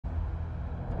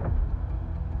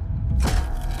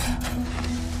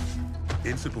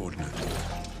Insubordinate,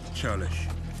 churlish,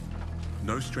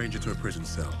 no stranger to a prison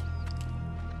cell.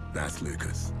 That's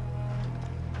Lucas.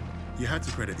 You had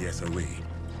to credit the SOE.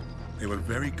 They were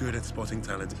very good at spotting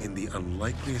talent in the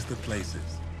unlikeliest of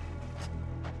places.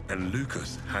 And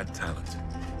Lucas had talent.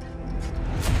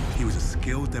 He was a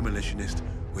skilled demolitionist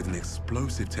with an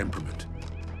explosive temperament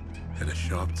and a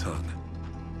sharp tongue.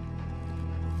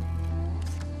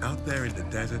 Out there in the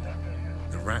desert,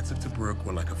 the rats of Tobruk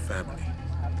were like a family.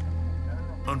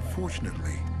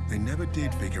 Unfortunately, they never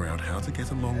did figure out how to get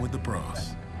along with the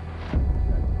brass.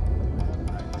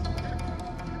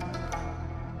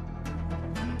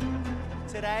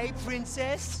 Today,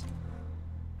 princess?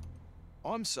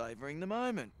 I'm savouring the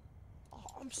moment. Oh,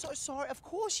 I'm so sorry. Of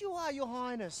course you are, your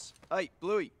highness. Hey,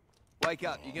 Bluey, wake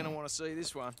up. You're gonna want to see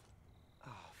this one.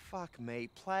 Oh, fuck me.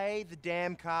 Play the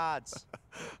damn cards.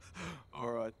 All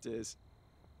right, Des.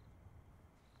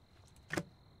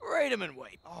 Read 'em and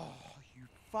weep. Oh, you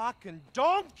fucking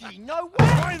donkey! No way!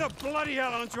 Why the bloody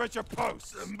hell aren't you at your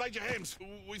post? Major Hems,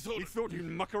 we thought you'd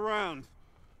muck around.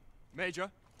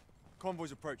 Major,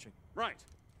 convoy's approaching. Right.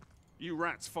 You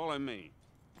rats follow me.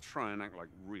 Try and act like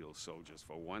real soldiers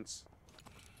for once.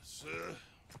 Sir.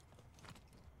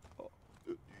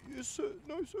 Yes, sir.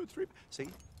 No, sir. Three. See,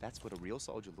 that's what a real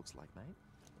soldier looks like, mate.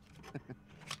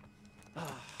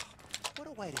 What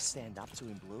a way to stand up to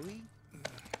him, Bluey.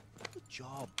 Good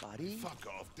job, buddy. Fuck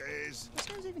off, Des. What's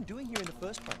he even doing here in the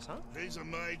first place, huh? He's a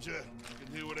major. He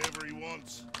can do whatever he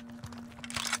wants.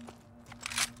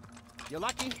 You're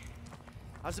lucky.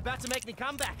 I was about to make me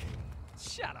comeback.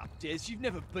 Shut up, Des. You've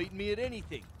never beaten me at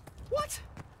anything. What?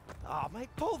 Oh, mate,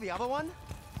 pull the other one.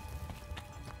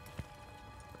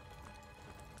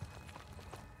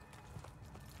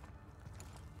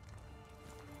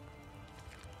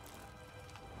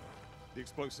 The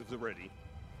explosives are ready.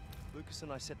 Lucas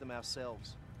and I set them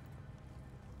ourselves.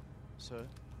 Sir?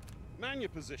 Man your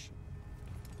position.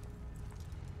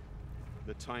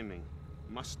 The timing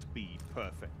must be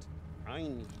perfect. I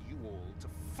need you all to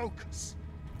focus.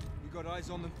 You got eyes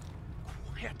on them?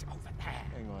 Quiet over there.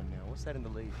 Hang on now, what's that in the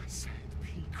lead? I said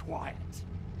be quiet.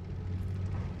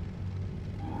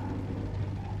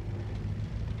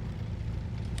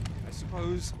 I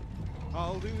suppose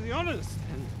I'll do the honors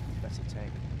then. That's a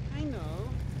tank. I know.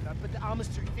 But the armor's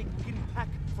too thick. We didn't pack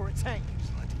for a tank.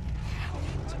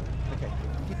 Okay,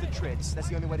 hit the treads. That's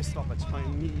the only way to stop it. I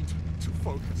need to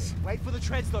focus. Wait for the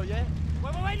treads, though, yeah?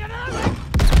 Wait, no!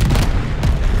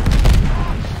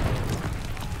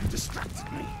 You distracted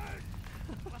me.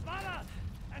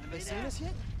 Have they seen us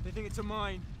yet? They think it's a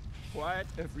mine. Quiet,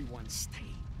 everyone.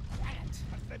 Stay quiet.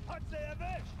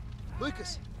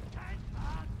 Lucas!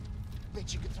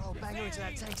 Bet you could throw a banger into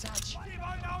that tank's hatch.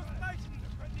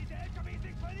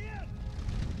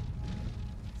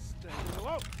 Stay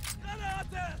low.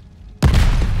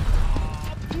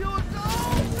 You know,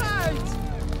 mate!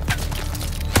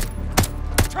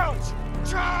 Charge!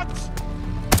 Charge!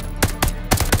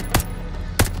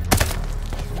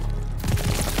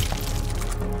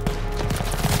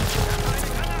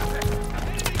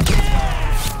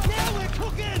 Now we're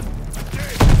cooking!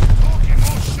 Talking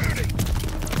more shooting!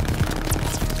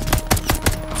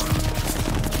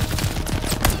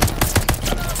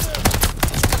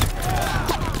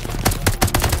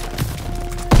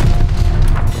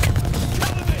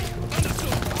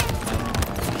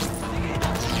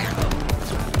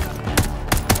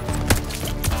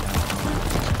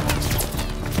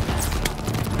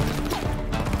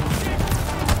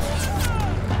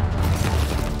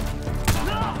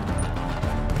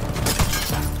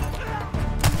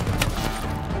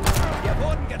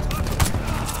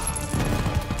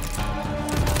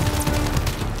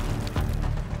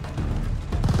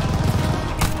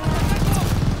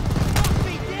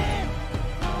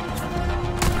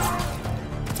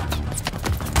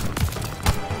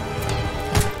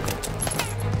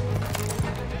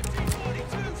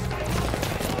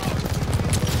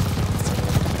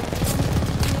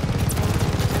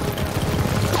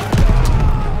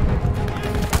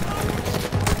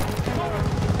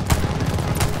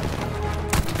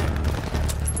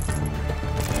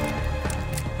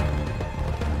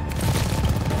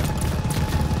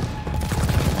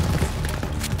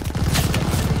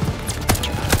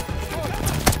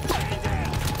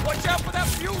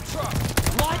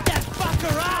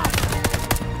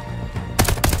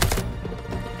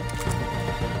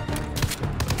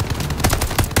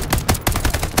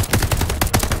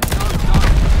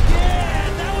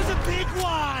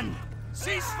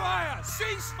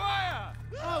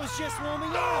 just warming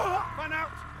up. Run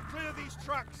out! Clear these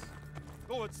trucks!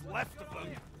 All that's left of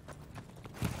them.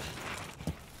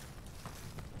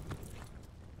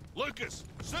 Lucas,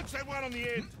 search that one on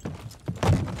the end.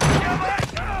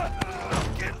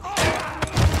 Get off!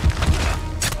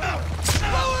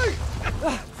 Chloe!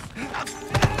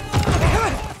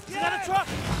 Is that a truck?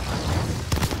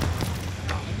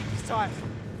 He's tired.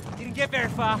 Didn't get very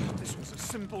far. This was a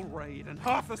simple raid, and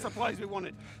half the supplies we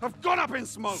wanted have gone up in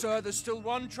smoke. Sir, there's still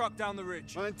one truck down the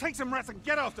ridge. Well, then take some rats and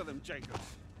get after them, Jacobs.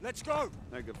 Let's go.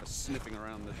 No good for sniffing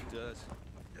around the dirt.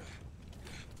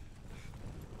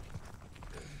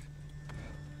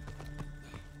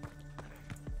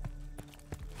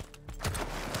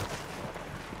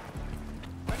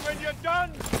 And when you're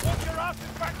done, walk your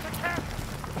asses back to camp.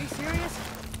 Are you serious?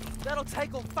 That'll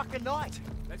take all fucking night.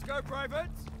 Let's go,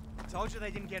 privates. Told you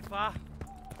they didn't get far.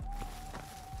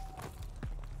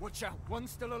 Watch out,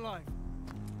 one's still alive.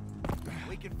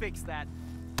 We can fix that.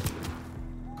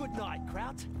 Good night,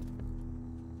 Kraut.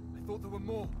 I thought there were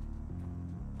more.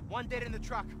 One dead in the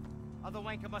truck. Other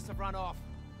wanker must have run off.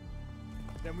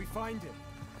 Then we find him.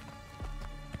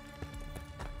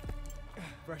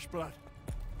 Fresh blood.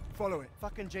 Follow it.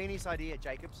 Fucking genius idea,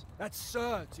 Jacobs. That's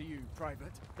Sir to you,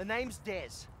 Private. The name's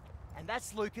Des, and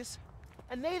that's Lucas,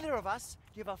 and neither of us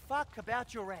give a fuck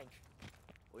about your rank.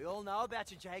 We all know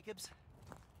about you, Jacobs.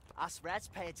 Us rats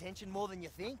pay attention more than you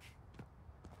think.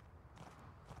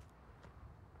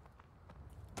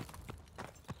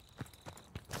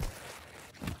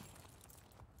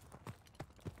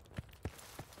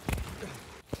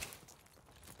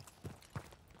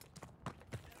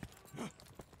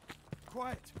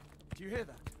 Quiet. Do you hear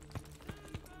that?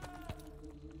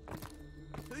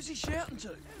 Who's he shouting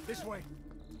to? This way.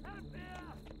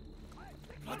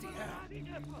 Bloody hell.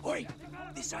 Oi,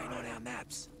 this ain't on our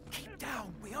maps. Keep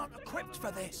down, we aren't equipped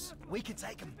for this. We can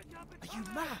take him. Are you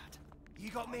mad? You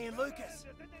got me and Lucas.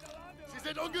 Sie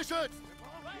sind ungeschützt!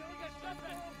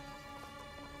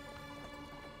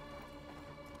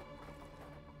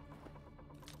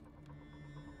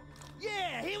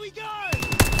 Yeah, here we go!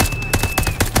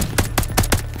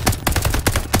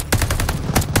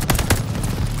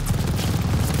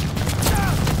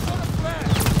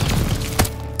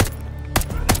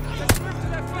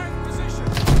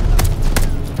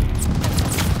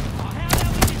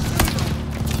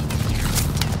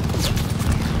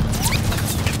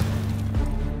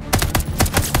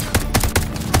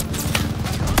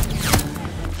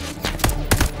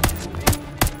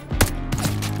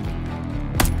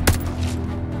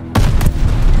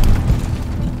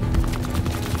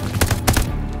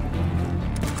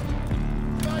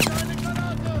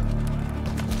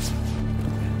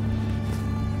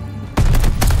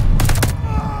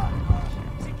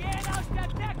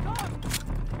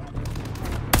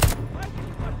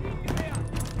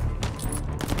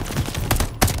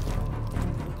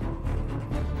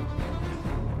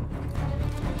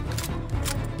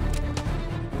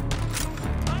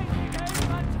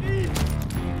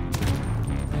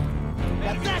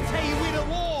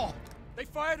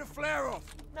 Fired a flare off.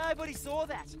 Nobody saw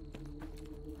that.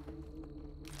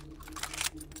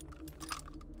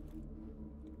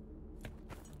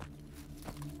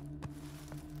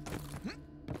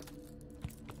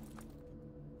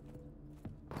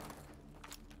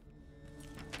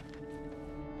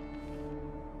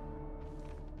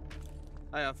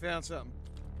 Hey, I found something.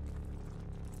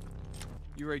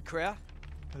 You read Crow?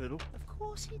 A little. Of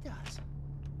course he does.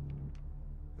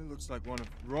 It looks like one of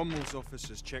Rommel's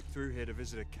officers checked through here to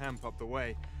visit a camp up the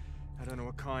way. I don't know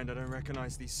what kind, I don't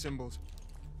recognize these symbols.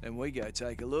 Then we go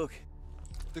take a look.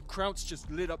 The Krauts just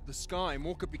lit up the sky,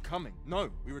 more could be coming. No,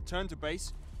 we return to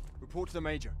base, report to the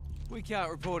Major. We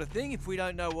can't report a thing if we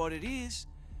don't know what it is.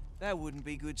 That wouldn't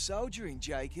be good soldiering,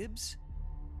 Jacobs.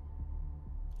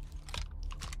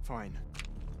 Fine.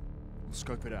 We'll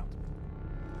scope it out.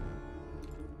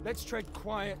 Let's tread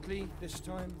quietly this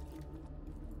time.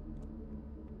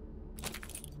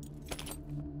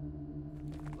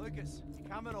 Lucas, is he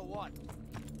coming or what?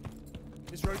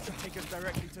 This road should take us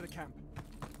directly to the camp.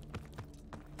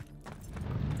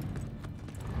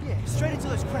 Yeah, straight into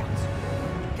those cracks.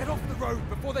 Get off the road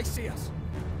before they see us.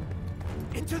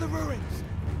 Into the ruins.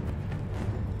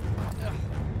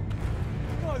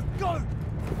 Go, go!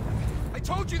 I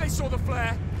told you they saw the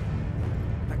flare.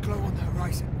 That glow on the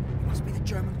horizon must be the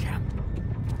German camp.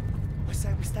 I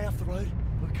say we stay off the road.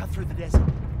 We'll cut through the desert.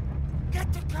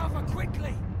 Get to cover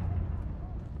quickly.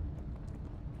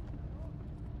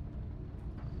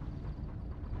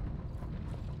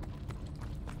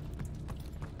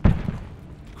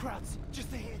 Krauts,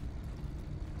 just ahead.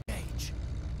 Engage.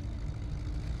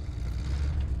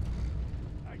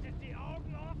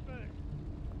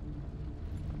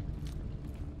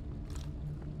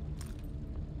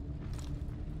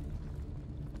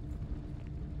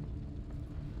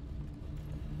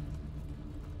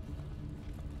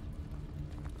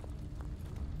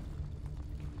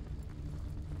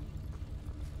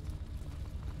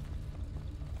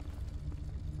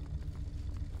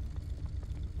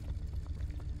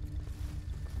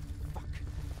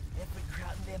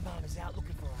 Gendarme is out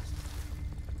looking for us.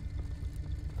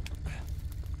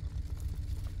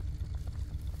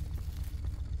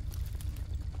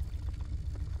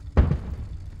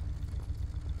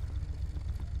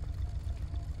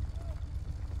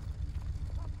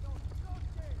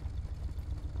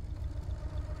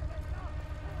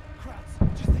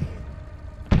 Krauts, just ahead.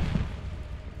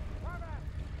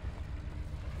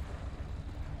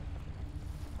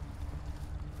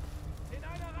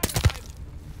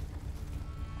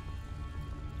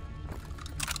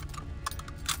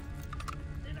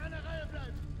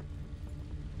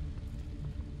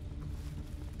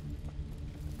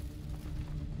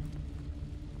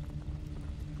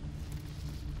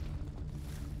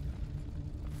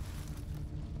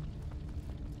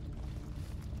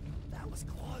 That was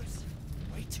close.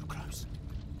 Way too close.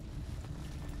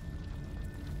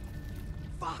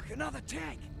 Fuck, another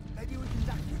tank! Maybe we can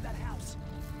duck through that house.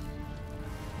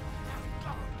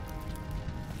 Now,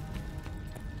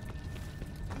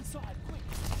 Inside, quick.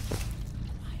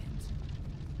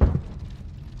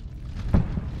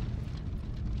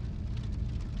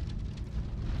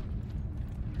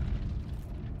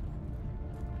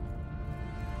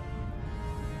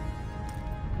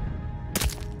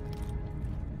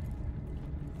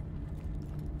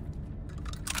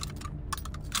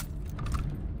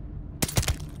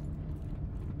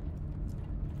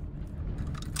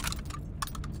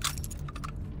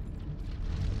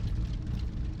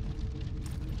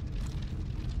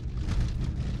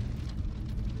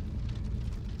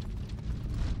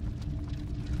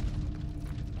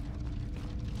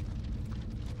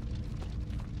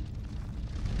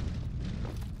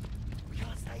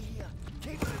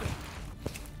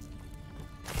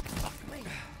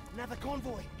 Another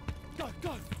convoy. Go,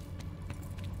 go.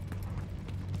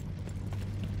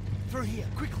 Through here,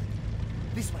 quickly.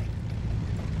 This way.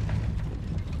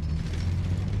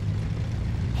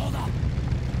 Hold up.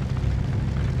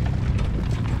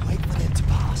 Wait for them to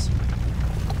pass.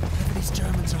 Wherever these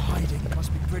Germans are hiding, it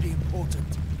must be pretty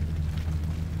important.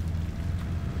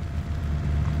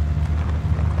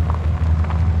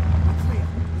 We're clear.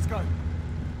 Let's go.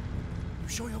 you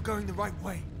sure you're going the right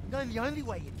way? I'm going the only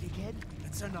way, you dickhead.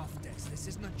 It's enough, Des. This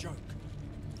isn't a joke.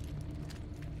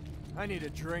 I need a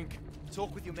drink.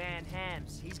 Talk with your man,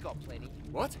 Hams. He's got plenty.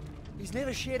 What? He's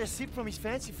never shared a sip from his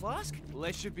fancy flask? Well,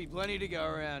 there should be plenty to go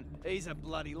around. He's a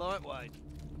bloody lightweight.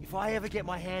 If I ever get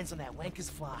my hands on that wanker's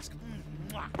flask,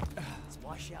 it's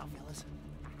my shout, fellas.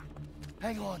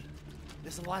 Hang on.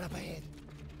 There's a light up ahead.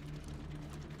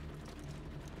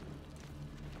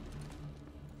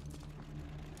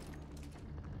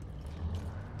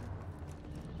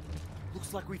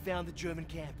 Looks like we found the German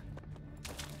camp.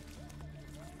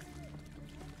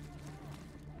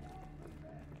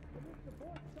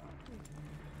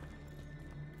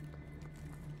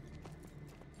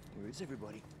 Where is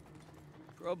everybody?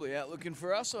 Probably out looking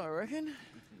for us, I reckon.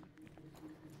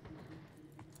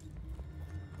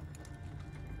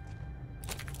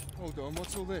 Hold on,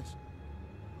 what's all this?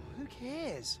 Who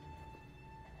cares?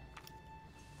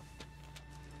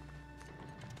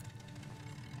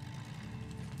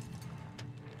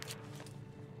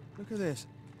 Look at this.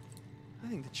 I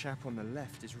think the chap on the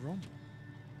left is Rommel.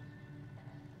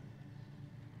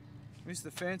 Who's the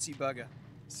fancy bugger?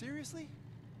 Seriously?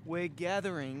 We're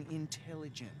gathering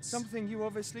intelligence. Something you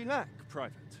obviously lack,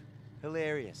 Private.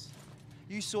 Hilarious.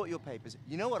 You sort your papers.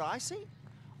 You know what I see?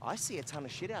 I see a ton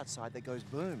of shit outside that goes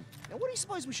boom. Now what do you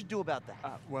suppose we should do about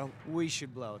that? Well, We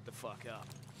should blow it the fuck up.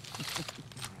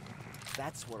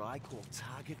 That's what I call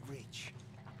target rich.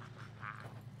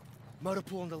 Motor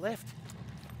pool on the left.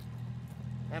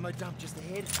 Ammo dump just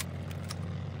ahead.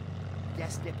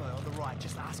 Gas depot on the right,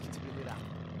 just asking to be lit up.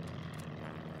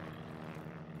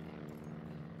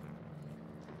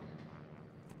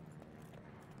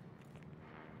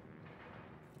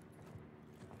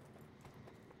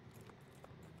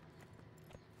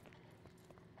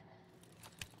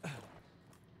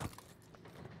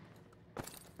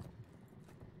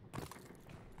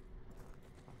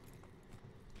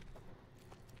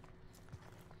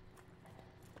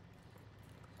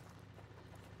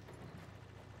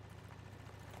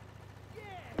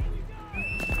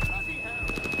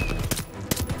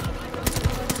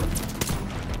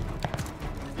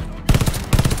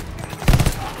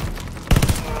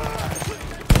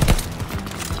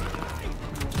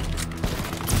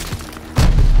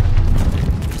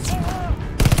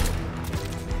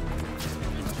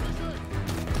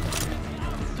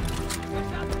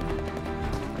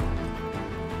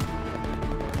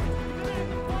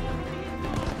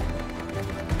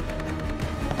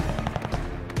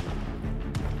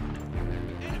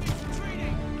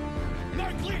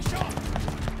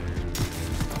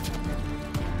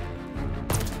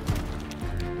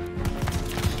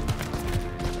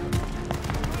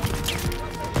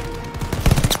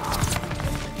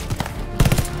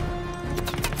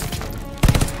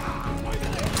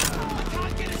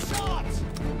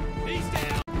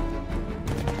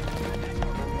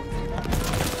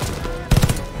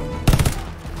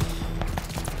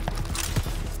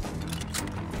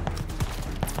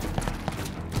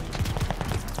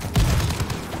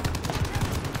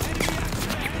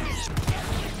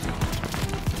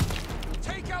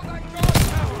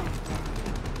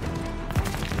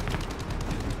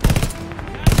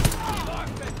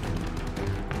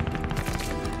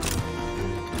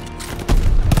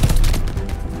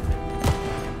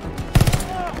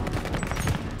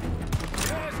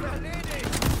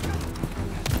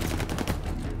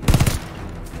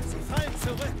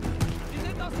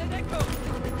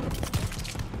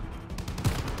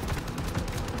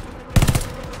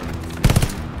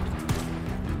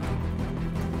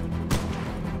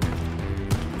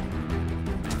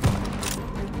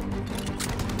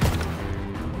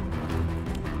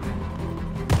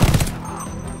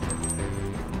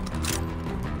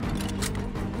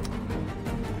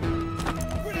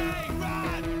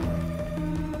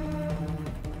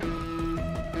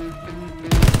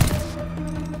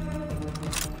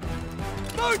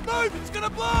 Move! It's gonna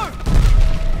blow!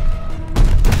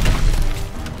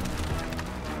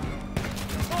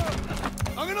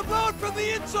 I'm gonna blow it from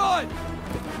the inside!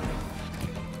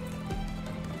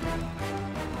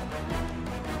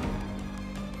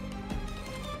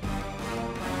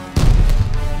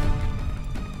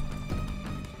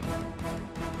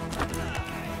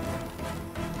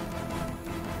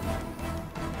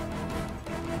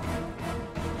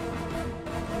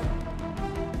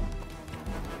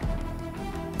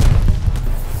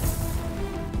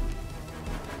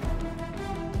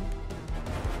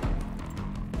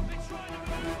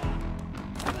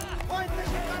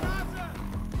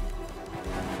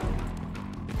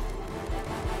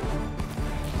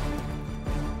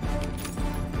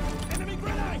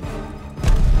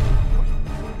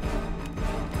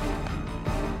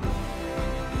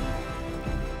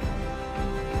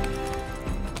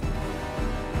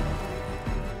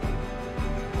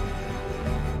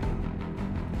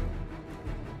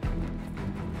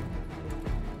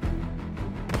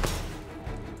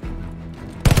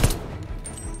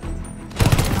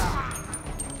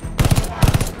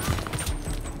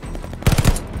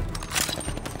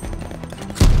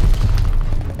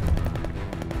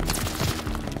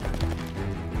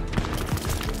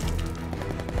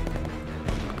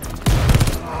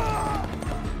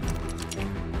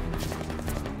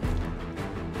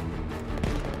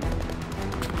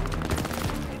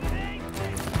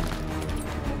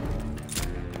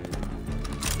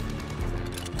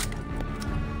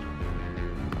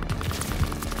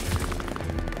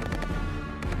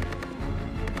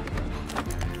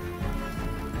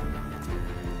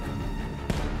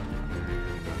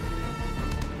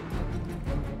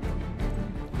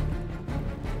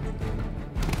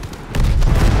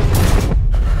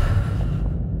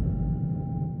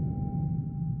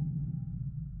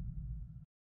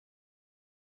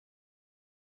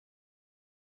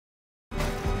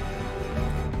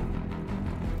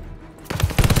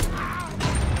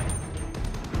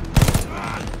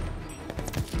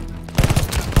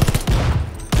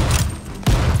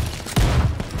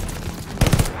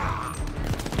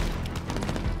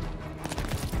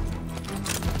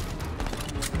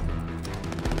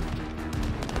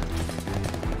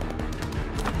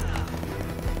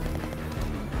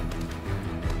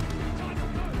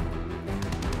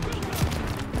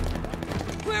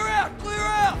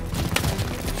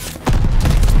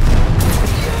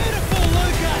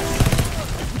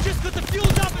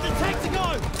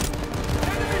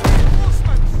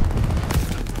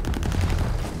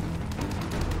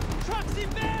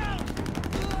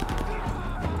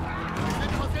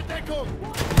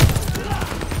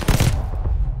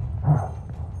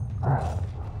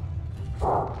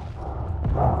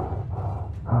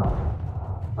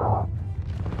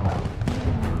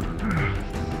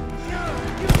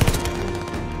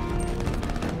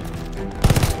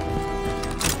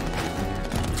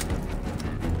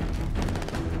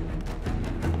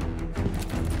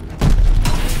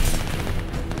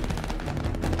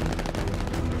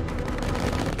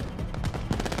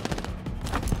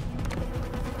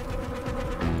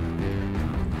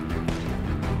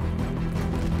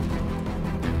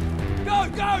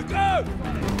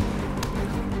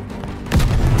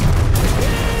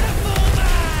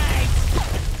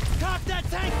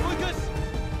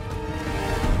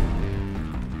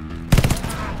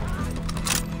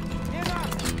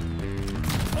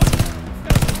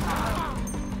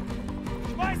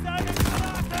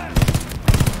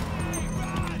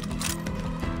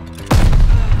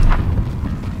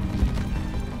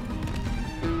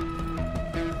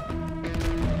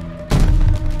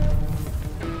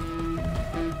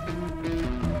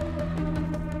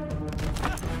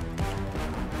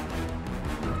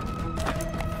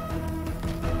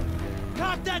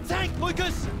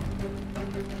 Lucas!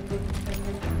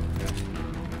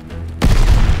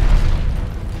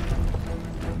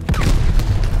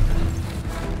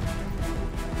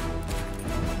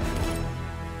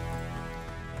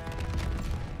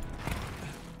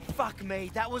 Fuck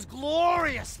me, that was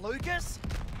glorious, Lucas!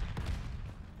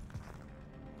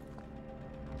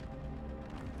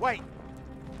 Wait,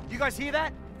 you guys hear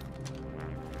that?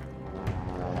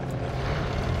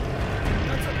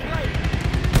 That's a plane!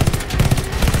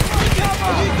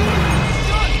 Are you good?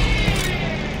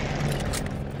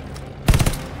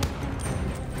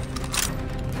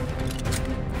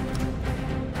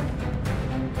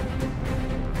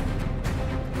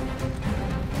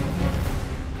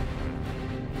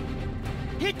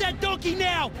 Hit that donkey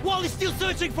now, while he's still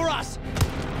searching for us!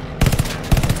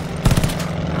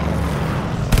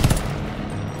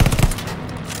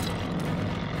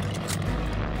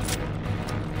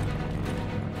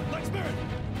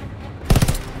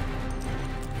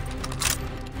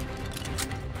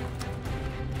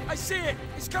 see it!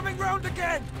 It's coming round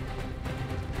again!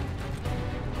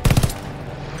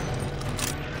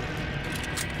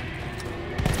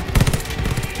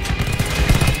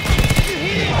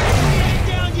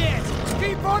 Down yet!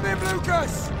 Keep on him,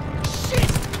 Lucas!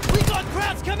 Shit! We got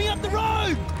crowds coming up the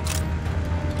road!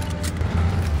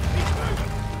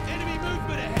 Enemy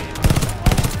movement ahead!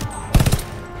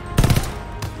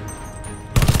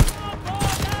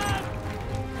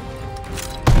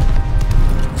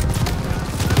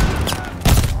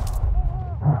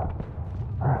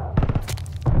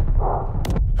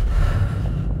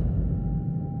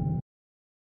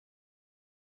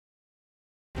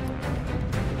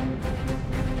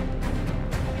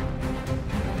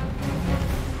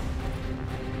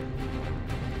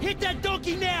 Hit that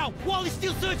donkey now, while he's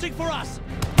still searching for us!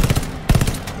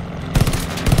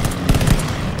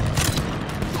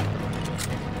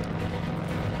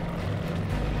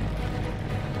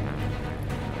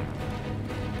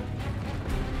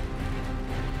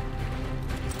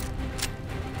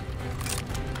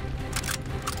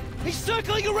 He's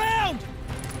circling around!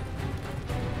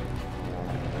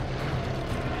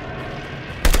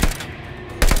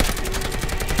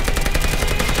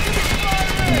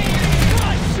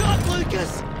 Nice shot,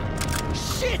 Lucas!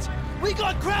 Shit! We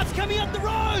got crowds coming up the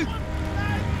road!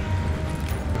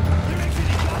 Direction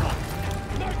is cover!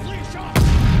 No clear shot!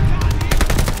 Can't hit!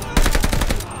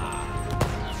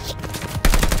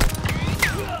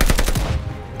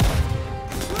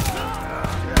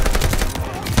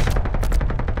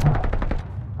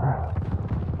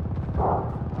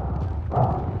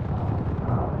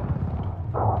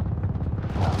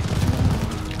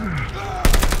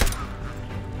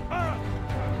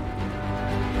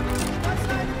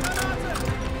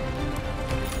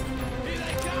 Here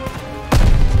they come!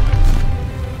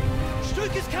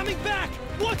 Stuka's coming back!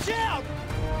 Watch out!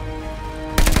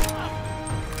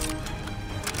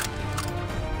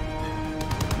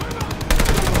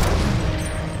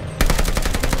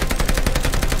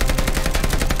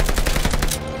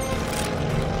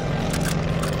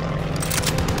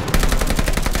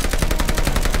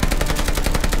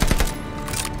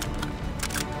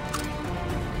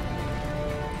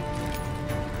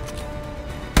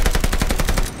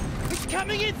 He's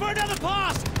coming in for another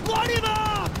pass! Line him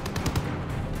up!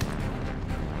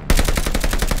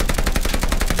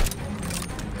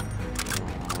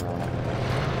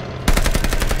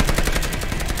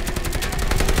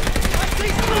 I see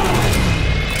smoke!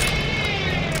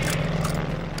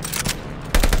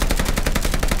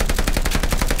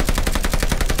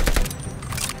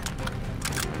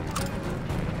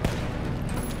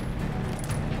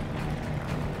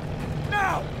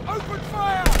 Now! Open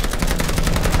fire!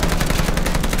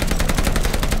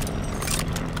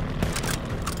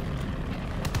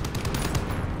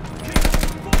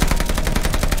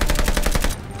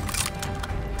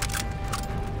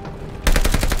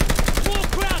 More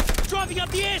crowds driving up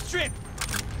the airstrip!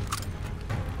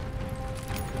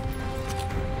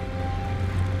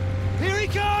 Here he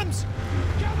comes!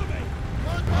 Cover me!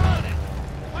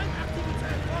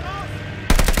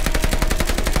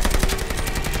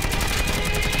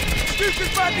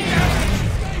 Lucas badly damaged!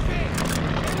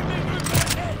 Enemy movement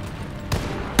ahead!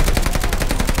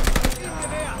 Don't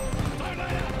let up!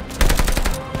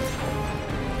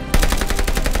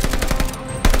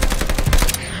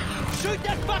 Shoot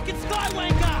that fucking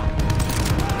Skywanker!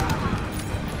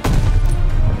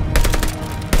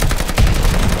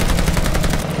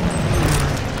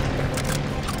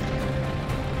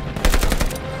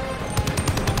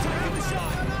 Taking the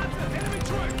shot! Enemy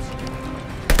troops!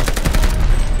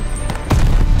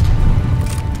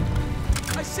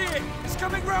 I see it! It's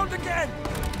coming round again!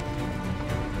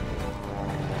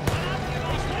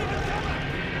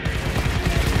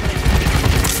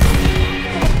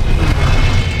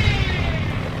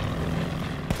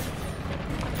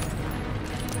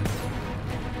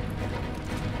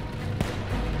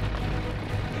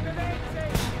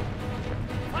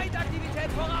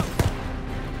 Feindaktivität voraus!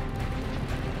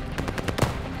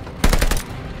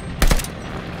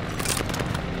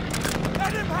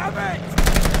 Let him have it!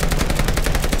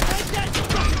 Ain't that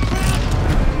fucking crowd?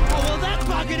 Oh, well, that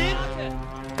buggered him!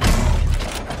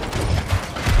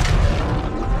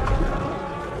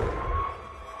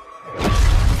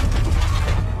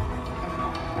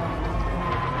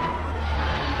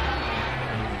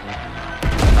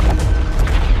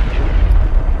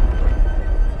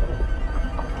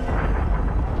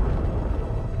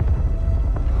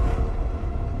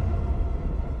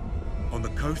 On the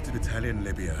coast of Italian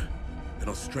Libya, an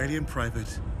Australian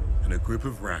private and a group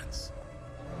of rats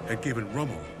had given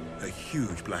Rommel a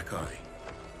huge black eye.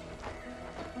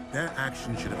 Their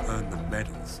action should have earned them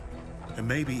medals and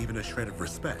maybe even a shred of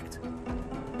respect.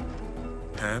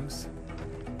 Hams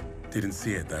didn't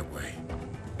see it that way.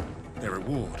 Their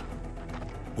reward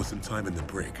was some time in the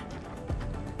brig.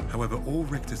 However, all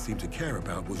Richter seemed to care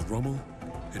about was Rommel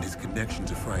and his connection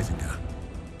to Freisinger.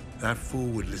 That fool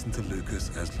would listen to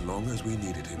Lucas as long as we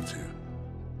needed him to.